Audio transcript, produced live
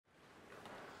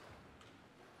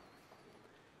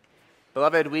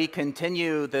Beloved, we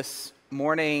continue this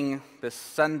morning, this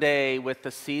Sunday, with the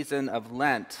season of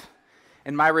Lent.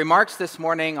 And my remarks this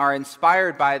morning are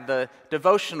inspired by the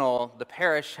devotional the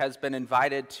parish has been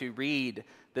invited to read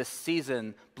this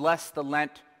season, Bless the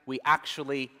Lent We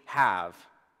Actually Have.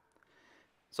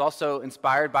 It's also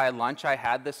inspired by a lunch I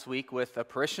had this week with a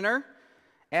parishioner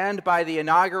and by the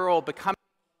inaugural Becoming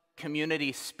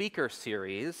Community Speaker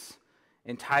Series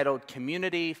entitled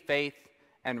Community, Faith,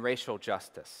 and Racial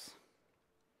Justice.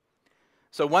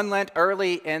 So one Lent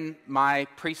early in my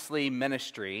priestly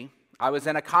ministry, I was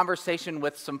in a conversation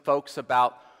with some folks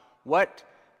about what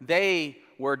they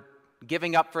were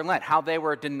giving up for Lent, how they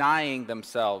were denying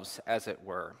themselves, as it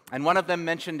were. And one of them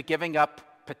mentioned giving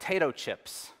up potato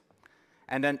chips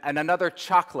and another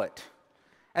chocolate.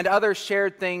 And others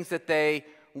shared things that they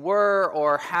were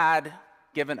or had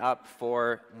given up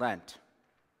for Lent.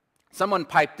 Someone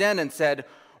piped in and said,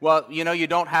 well, you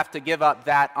don't have to give up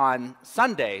that on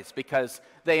Sundays because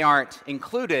they aren't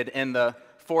included in the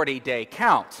 40-day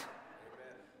count.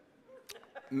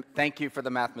 Thank you for the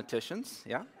mathematicians,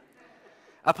 yeah.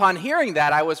 Upon hearing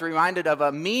that, I was reminded of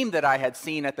a meme that I had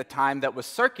seen at the time that was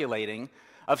circulating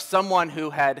of someone who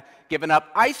had given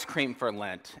up ice cream for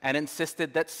Lent and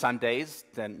insisted that Sundays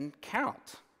didn't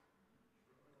count.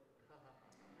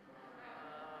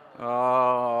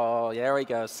 Oh, there we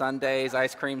go. Sundays,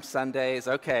 ice cream Sundays.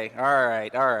 Okay, all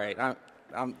right.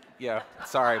 Yeah,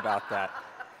 sorry about that.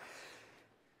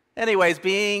 Anyways,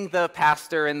 being the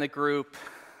pastor in the group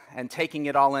and taking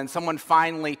it all in, someone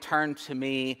finally turned to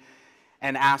me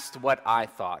and asked what I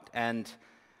thought. And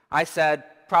I said,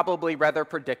 probably rather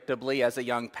predictably as a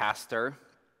young pastor,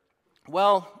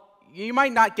 well, you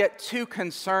might not get too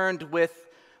concerned with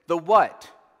the what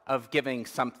of giving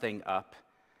something up,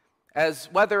 as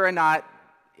whether or not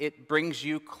it brings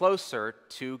you closer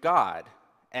to God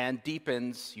and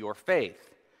deepens your faith.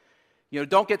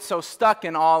 Don't get so stuck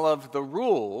in all of the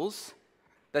rules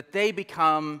that they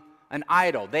become an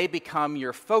idol. They become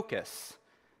your focus.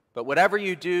 But whatever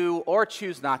you do or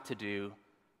choose not to do,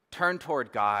 turn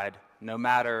toward God no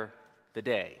matter the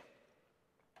day.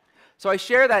 So I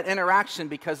share that interaction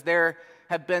because there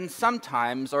have been some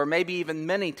times, or maybe even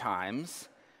many times,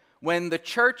 when the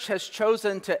church has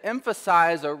chosen to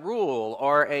emphasize a rule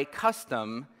or a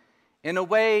custom in a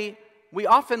way we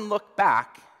often look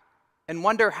back and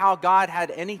wonder how God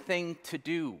had anything to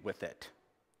do with it.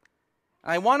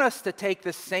 I want us to take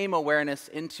this same awareness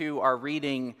into our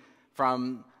reading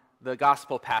from the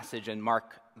gospel passage in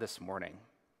Mark this morning.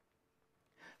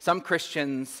 Some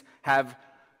Christians have,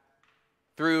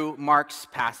 through Mark's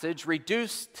passage,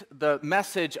 reduced the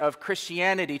message of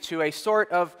Christianity to a sort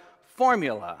of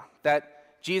formula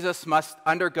that Jesus must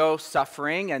undergo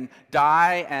suffering and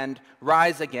die and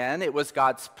rise again. It was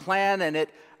God's plan, and it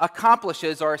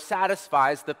accomplishes or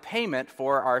satisfies the payment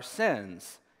for our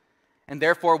sins. And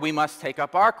therefore, we must take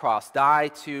up our cross, die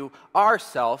to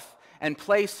ourself, and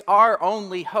place our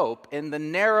only hope in the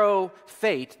narrow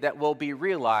fate that will be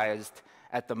realized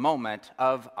at the moment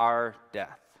of our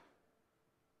death.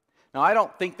 Now, I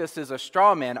don't think this is a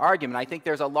straw man argument. I think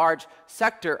there's a large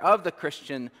sector of the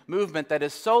Christian movement that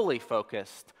is solely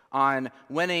focused on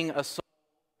winning a soul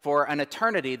for an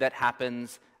eternity that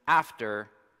happens after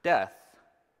death.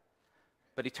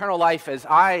 But eternal life, as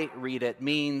I read it,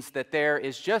 means that there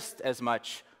is just as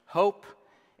much hope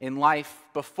in life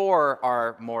before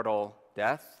our mortal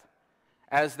death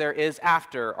as there is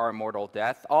after our mortal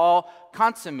death, all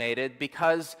consummated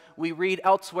because we read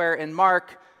elsewhere in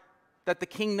Mark that the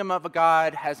kingdom of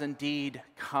God has indeed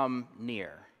come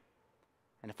near.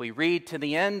 And if we read to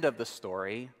the end of the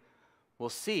story, we'll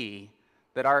see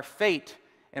that our fate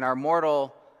in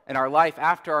our life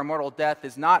after our mortal death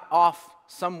is not off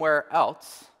somewhere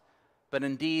else, but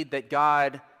indeed that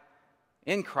God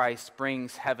in Christ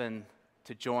brings heaven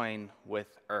to join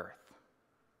with earth.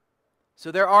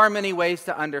 So there are many ways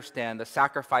to understand the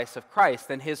sacrifice of Christ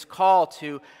and his call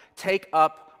to take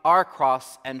up our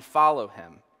cross and follow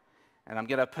him. And I'm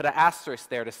going to put an asterisk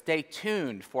there to stay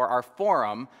tuned for our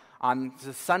forum on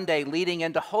the Sunday leading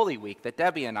into Holy Week that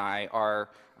Debbie and I are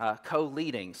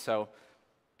co-leading. So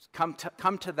come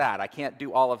to that. I can't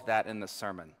do all of that in the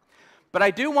sermon. But I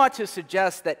do want to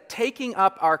suggest that taking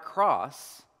up our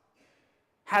cross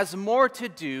has more to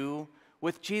do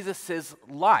with Jesus'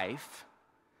 life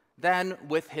than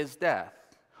with his death.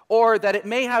 Or that it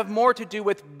may have more to do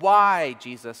with why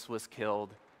Jesus was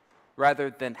killed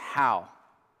rather than how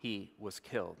he was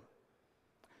killed.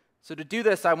 So to do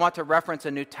this, I want to reference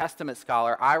a New Testament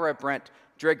scholar, Ira Brent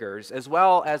Driggers, as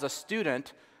well as a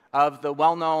student of the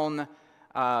well-known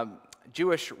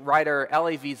Jewish writer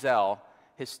Elie Wiesel,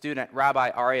 his student, Rabbi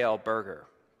Ariel Berger.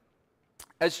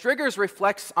 As Driggers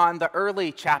reflects on the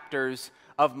early chapters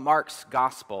of Mark's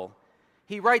gospel,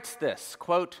 he writes this,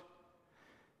 quote,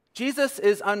 Jesus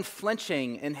is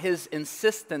unflinching in his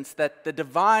insistence that the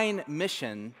divine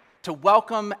mission to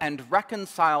welcome and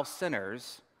reconcile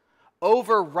sinners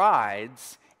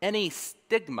overrides any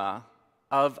stigma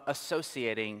of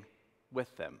associating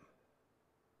with them.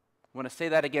 I want to say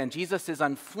that again. Jesus is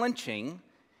unflinching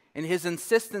in his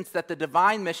insistence that the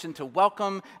divine mission to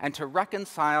welcome and to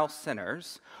reconcile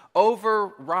sinners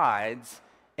overrides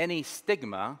any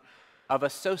stigma of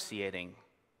associating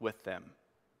with them.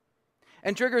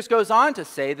 And Driggers goes on to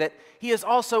say that he is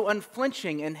also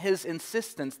unflinching in his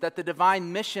insistence that the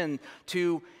divine mission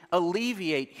to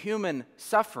alleviate human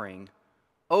suffering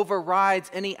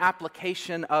overrides any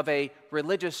application of a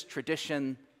religious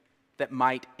tradition that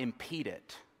might impede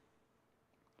it,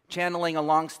 channeling a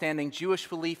long-standing Jewish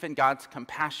belief in God's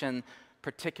compassion,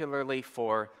 particularly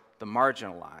for the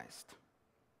marginalized.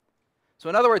 So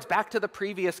in other words, back to the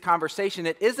previous conversation,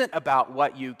 it isn't about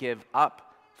what you give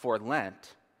up for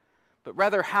Lent, but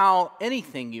rather how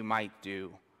anything you might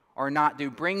do or not do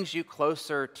brings you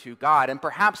closer to God, and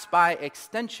perhaps by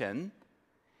extension,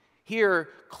 here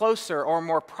closer or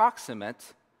more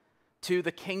proximate to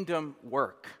the kingdom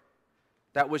work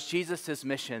that was Jesus'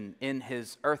 mission in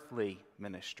his earthly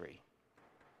ministry.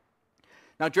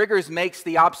 Now, Driggers makes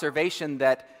the observation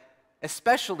that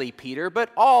especially Peter, but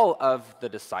all of the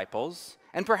disciples,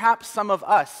 and perhaps some of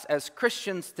us as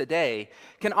Christians today,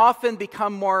 can often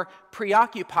become more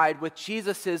preoccupied with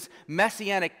Jesus'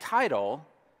 messianic title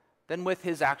than with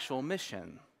his actual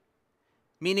mission.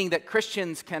 Meaning that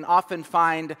Christians can often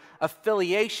find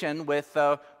affiliation with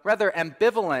a rather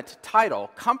ambivalent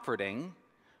title comforting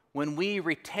when we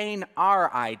retain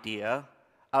our idea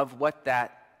of what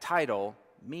that title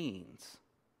means.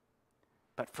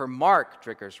 But for Mark,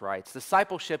 Driggers writes,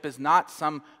 discipleship is not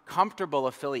some comfortable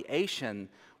affiliation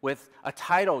with a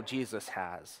title Jesus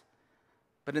has,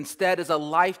 but instead is a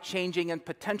life-changing and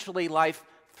potentially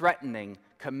life-threatening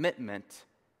commitment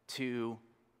to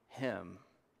him.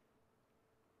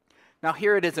 Now,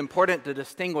 here it is important to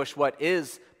distinguish what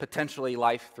is potentially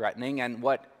life-threatening and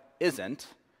what isn't,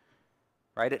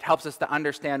 right? It helps us to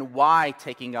understand why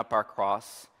taking up our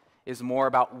cross is more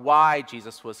about why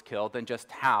Jesus was killed than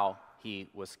just how he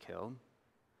was killed.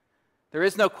 There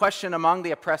is no question among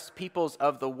the oppressed peoples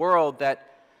of the world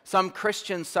that some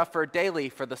Christians suffer daily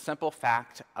for the simple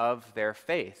fact of their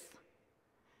faith.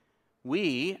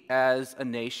 We, as a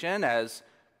nation, as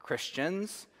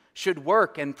Christians, should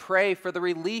work and pray for the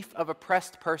relief of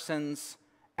oppressed persons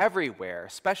everywhere,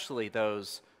 especially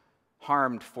those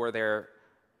harmed for their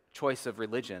choice of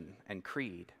religion and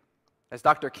creed. As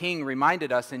Dr. King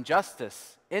reminded us,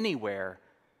 injustice anywhere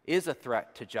is a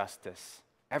threat to justice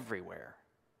everywhere.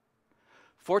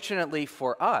 Fortunately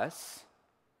for us,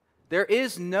 there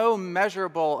is no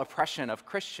measurable oppression of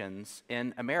Christians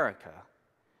in America,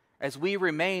 as we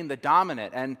remain the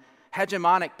dominant and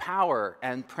hegemonic power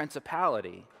and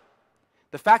principality.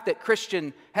 The fact that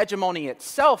Christian hegemony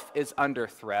itself is under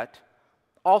threat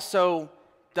also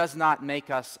does not make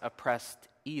us oppressed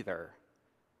either,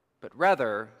 but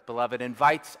rather, beloved,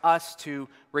 invites us to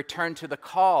return to the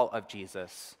call of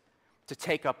Jesus, to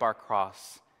take up our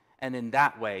cross, and in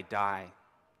that way die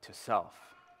to self.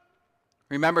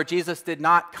 Remember, Jesus did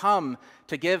not come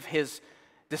to give his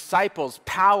disciples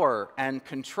power and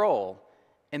control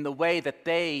in the way that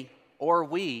they or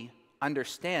we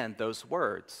understand those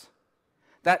words.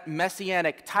 That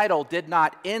messianic title did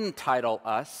not entitle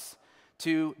us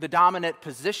to the dominant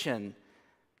position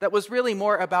that was really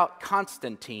more about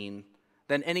Constantine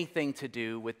than anything to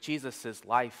do with Jesus'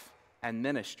 life and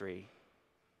ministry.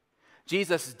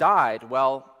 Jesus died,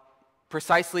 well,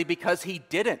 precisely because he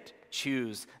didn't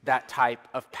choose that type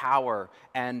of power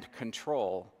and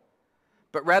control,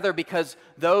 but rather because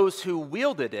those who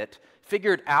wielded it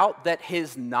figured out that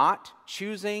his not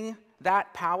choosing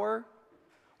that power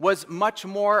was much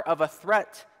more of a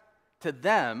threat to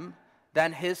them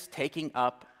than his taking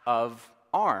up of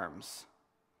arms.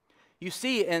 You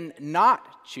see, in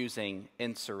not choosing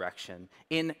insurrection,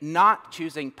 in not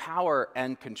choosing power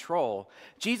and control,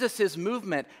 Jesus'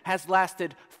 movement has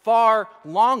lasted far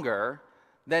longer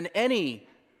than any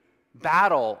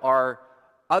battle or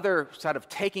other sort of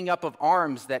taking up of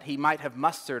arms that he might have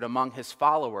mustered among his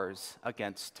followers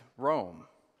against Rome.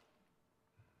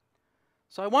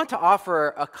 So I want to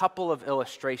offer a couple of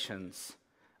illustrations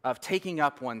of taking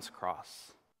up one's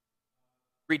cross,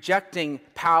 rejecting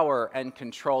power and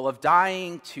control, of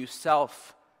dying to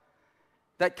self,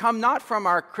 that come not from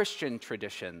our Christian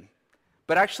tradition,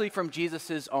 but actually from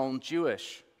Jesus' own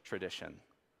Jewish tradition.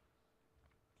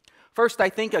 First, I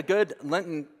think a good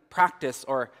Lenten practice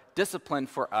or discipline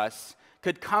for us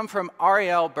could come from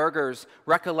Ariel Berger's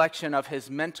recollection of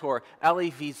his mentor, Elie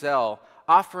Wiesel,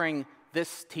 offering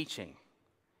this teaching.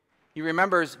 He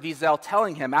remembers Wiesel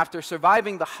telling him, after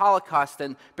surviving the Holocaust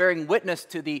and bearing witness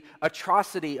to the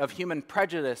atrocity of human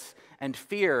prejudice and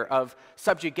fear of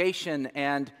subjugation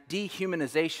and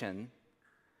dehumanization,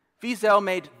 Wiesel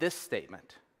made this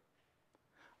statement: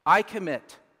 "I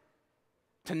commit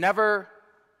to never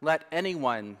let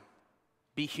anyone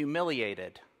be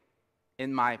humiliated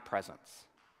in my presence."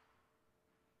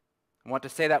 I want to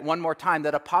say that one more time,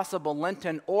 that a possible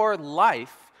Lenten or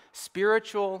life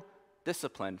spiritual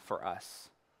discipline for us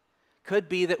could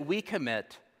be that we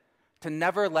commit to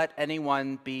never let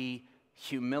anyone be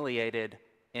humiliated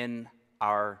in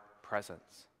our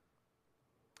presence.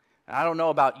 And I don't know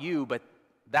about you, but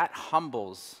that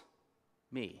humbles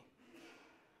me,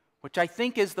 which I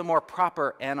think is the more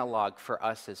proper analog for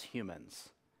us as humans.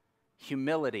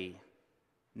 Humility,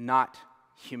 not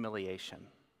humiliation.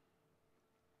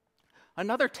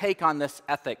 Another take on this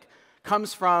ethic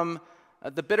comes from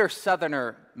the Bitter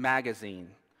Southerner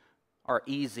magazine, or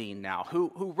e-zine now,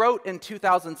 who wrote in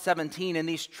 2017, "In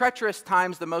these treacherous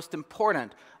times, the most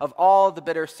important of all the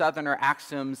Bitter Southerner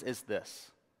axioms is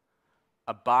this: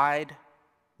 abide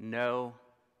no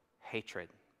hatred."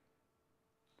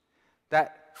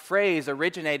 That phrase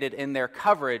originated in their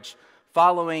coverage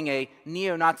following a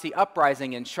neo-Nazi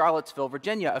uprising in Charlottesville,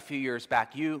 Virginia a few years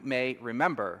back. You may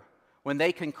remember when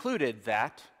they concluded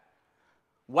that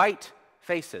white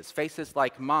faces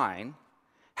like mine,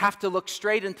 have to look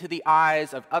straight into the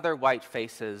eyes of other white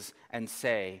faces and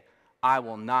say, "I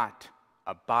will not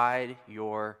abide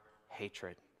your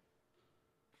hatred."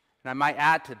 And I might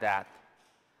add to that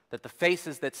the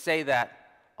faces that say that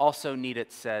also need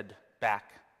it said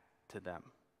back to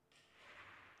them.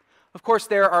 Of course,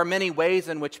 there are many ways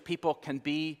in which people can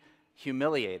be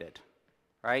humiliated,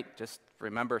 right? Just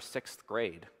remember 6th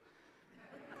grade.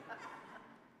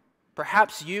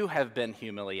 Perhaps you have been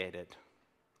humiliated,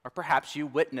 or perhaps you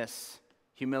witness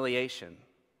humiliation.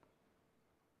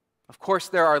 Of course,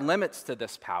 there are limits to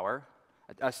this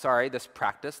this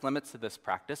practice, limits to this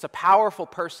practice. A powerful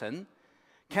person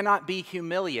cannot be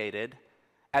humiliated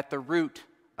at the root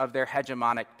of their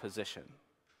hegemonic position,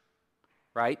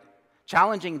 right?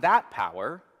 Challenging that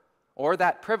power or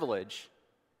that privilege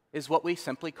is what we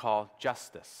simply call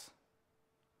justice.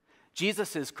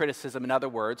 Jesus' criticism, in other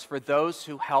words, for those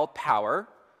who held power,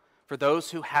 for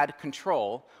those who had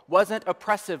control, wasn't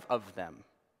oppressive of them.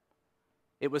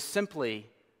 It was simply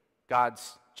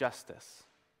God's justice.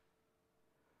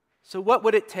 So what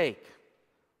would it take?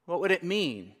 What would it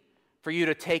mean for you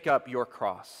to take up your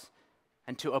cross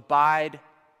and to abide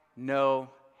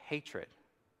no hatred?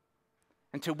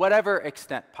 And to whatever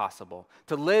extent possible,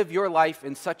 to live your life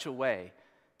in such a way,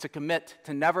 to commit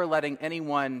to never letting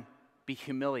anyone be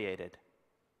humiliated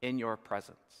in your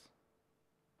presence.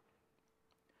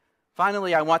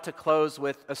 Finally, I want to close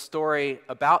with a story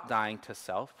about dying to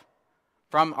self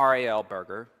from Ariel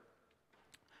Berger,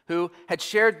 who had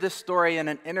shared this story in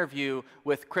an interview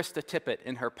with Krista Tippett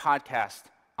in her podcast,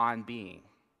 On Being.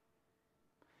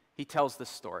 He tells this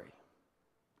story.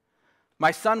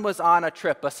 "My son was on a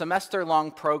trip, a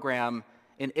semester-long program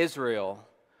in Israel,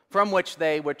 from which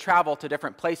they would travel to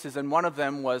different places, and one of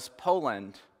them was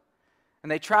Poland. And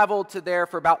they traveled to there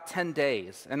for about 10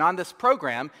 days. And on this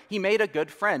program, he made a good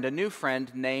friend, a new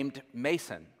friend named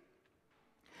Mason.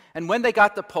 And when they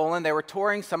got to Poland, they were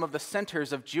touring some of the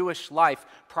centers of Jewish life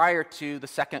prior to the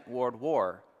Second World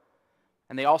War.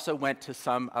 And they also went to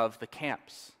some of the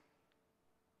camps.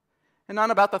 And on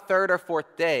about the 3rd or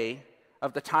 4th day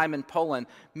of the time in Poland,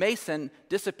 Mason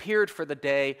disappeared for the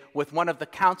day with one of the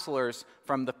counselors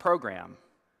from the program.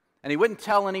 And he wouldn't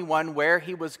tell anyone where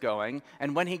he was going,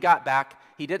 and when he got back,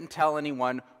 he didn't tell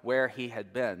anyone where he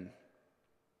had been.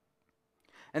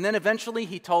 And then eventually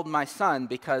he told my son,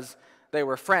 because they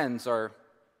were friends, or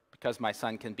because my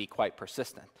son can be quite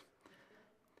persistent.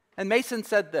 And Mason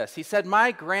said this. He said,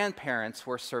 "My grandparents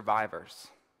were survivors.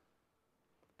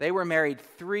 They were married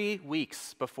 3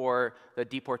 weeks before the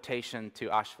deportation to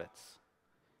Auschwitz.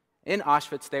 In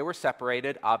Auschwitz, they were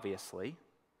separated, obviously.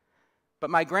 But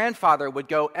my grandfather would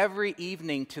go every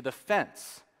evening to the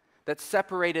fence that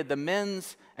separated the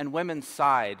men's and women's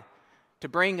side to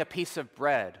bring a piece of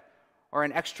bread or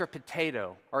an extra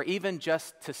potato or even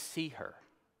just to see her.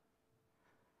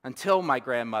 Until my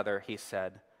grandmother," he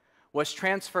said, "was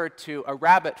transferred to a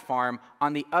rabbit farm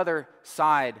on the other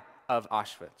side of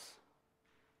Auschwitz.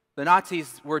 The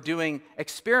Nazis were doing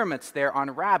experiments there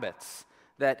on rabbits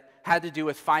that had to do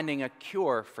with finding a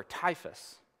cure for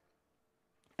typhus.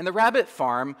 And the rabbit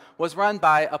farm was run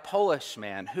by a Polish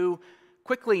man who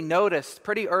quickly noticed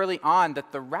pretty early on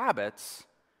that the rabbits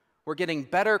were getting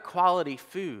better quality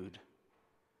food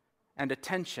and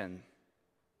attention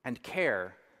and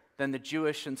care than the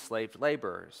Jewish enslaved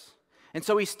laborers. And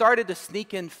so he started to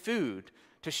sneak in food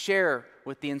to share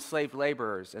with the enslaved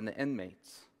laborers and the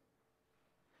inmates.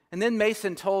 And then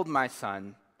Mason told my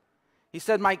son, he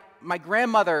said, my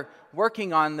grandmother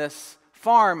working on this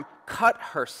farm cut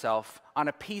herself on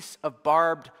a piece of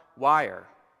barbed wire,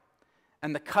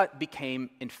 and the cut became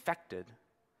infected.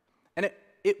 And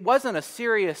it wasn't a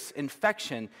serious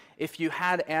infection if you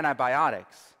had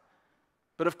antibiotics.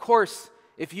 But of course,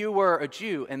 if you were a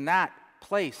Jew in that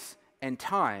place and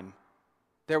time,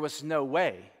 there was no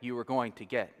way you were going to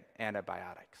get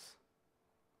antibiotics.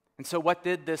 And so what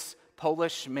did this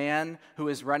Polish man who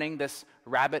is running this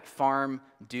rabbit farm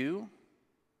do?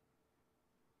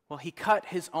 Well, he cut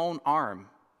his own arm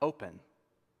open,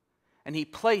 and he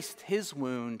placed his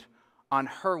wound on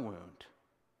her wound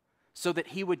so that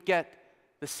he would get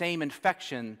the same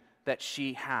infection that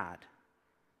she had.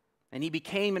 And he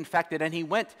became infected, and he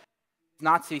went to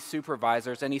Nazi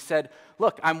supervisors and he said,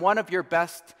 "Look, I'm one of your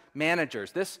best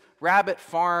managers. This rabbit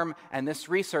farm and this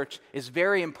research is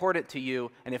very important to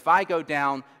you, and if I go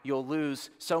down, you'll lose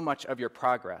so much of your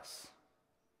progress."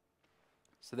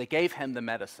 So they gave him the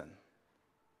medicine,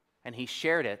 and he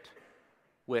shared it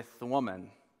with the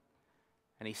woman,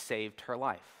 and he saved her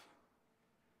life.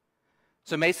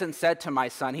 So Mason said to my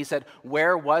son, he said,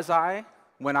 "Where was I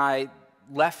when I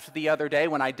left the other day,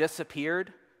 when I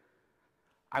disappeared?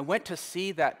 I went to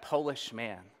see that Polish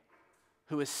man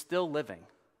who is still living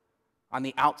on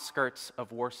the outskirts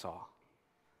of Warsaw.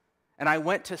 And I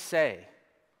went to say,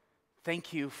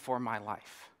 thank you for my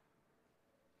life.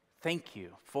 Thank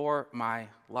you for my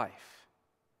life."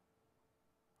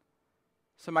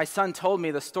 So my son told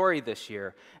me the story this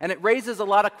year, and it raises a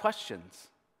lot of questions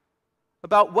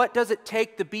about what does it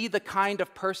take to be the kind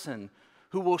of person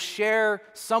who will share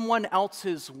someone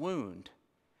else's wound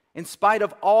in spite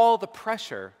of all the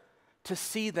pressure to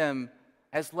see them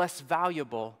as less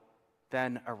valuable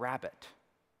than a rabbit.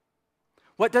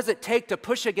 What does it take to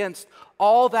push against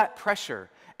all that pressure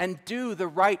and do the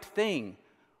right thing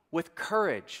with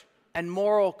courage and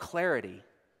moral clarity,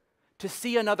 to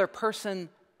see another person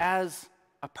as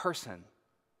a person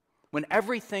when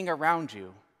everything around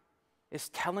you is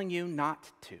telling you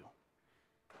not to?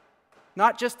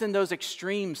 Not just in those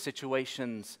extreme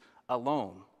situations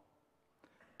alone,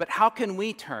 but how can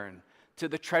we turn to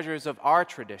the treasures of our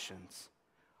traditions,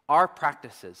 our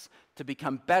practices, to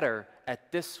become better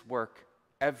at this work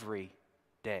every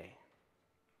day?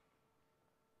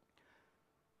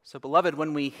 So, beloved,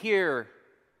 when we hear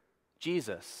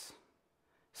Jesus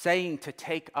saying to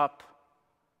take up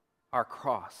our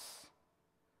cross,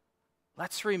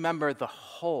 let's remember the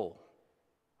whole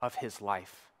of his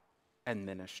life and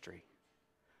ministry.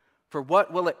 For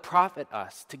what will it profit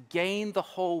us to gain the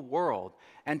whole world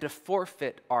and to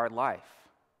forfeit our life?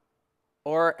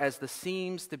 Or, as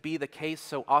seems to be the case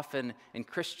so often in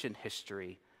Christian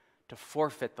history, to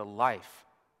forfeit the life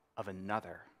of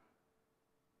another?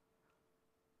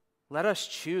 Let us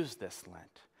choose this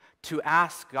Lent to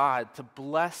ask God to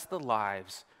bless the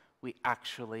lives we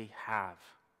actually have.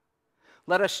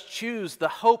 Let us choose the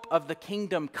hope of the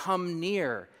kingdom come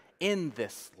near in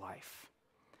this life,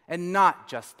 and not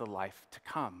just the life to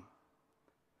come.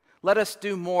 Let us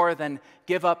do more than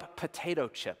give up potato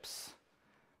chips,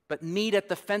 but meet at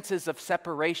the fences of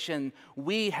separation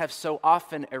we have so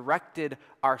often erected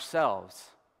ourselves,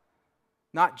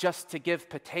 not just to give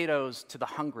potatoes to the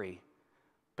hungry,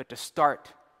 but to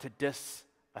start to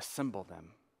disassemble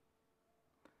them.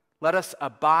 Let us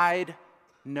abide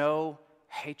no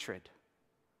hatred,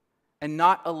 and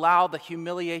not allow the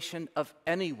humiliation of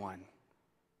anyone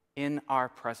in our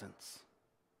presence.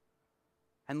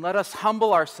 And let us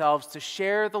humble ourselves to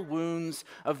share the wounds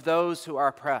of those who are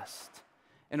oppressed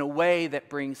in a way that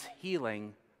brings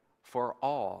healing for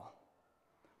all,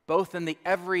 both in the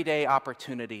everyday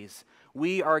opportunities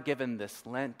we are given this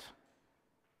Lent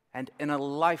and in a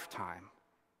lifetime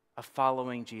of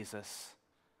following Jesus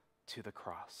to the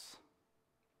cross.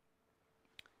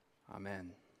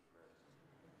 Amen.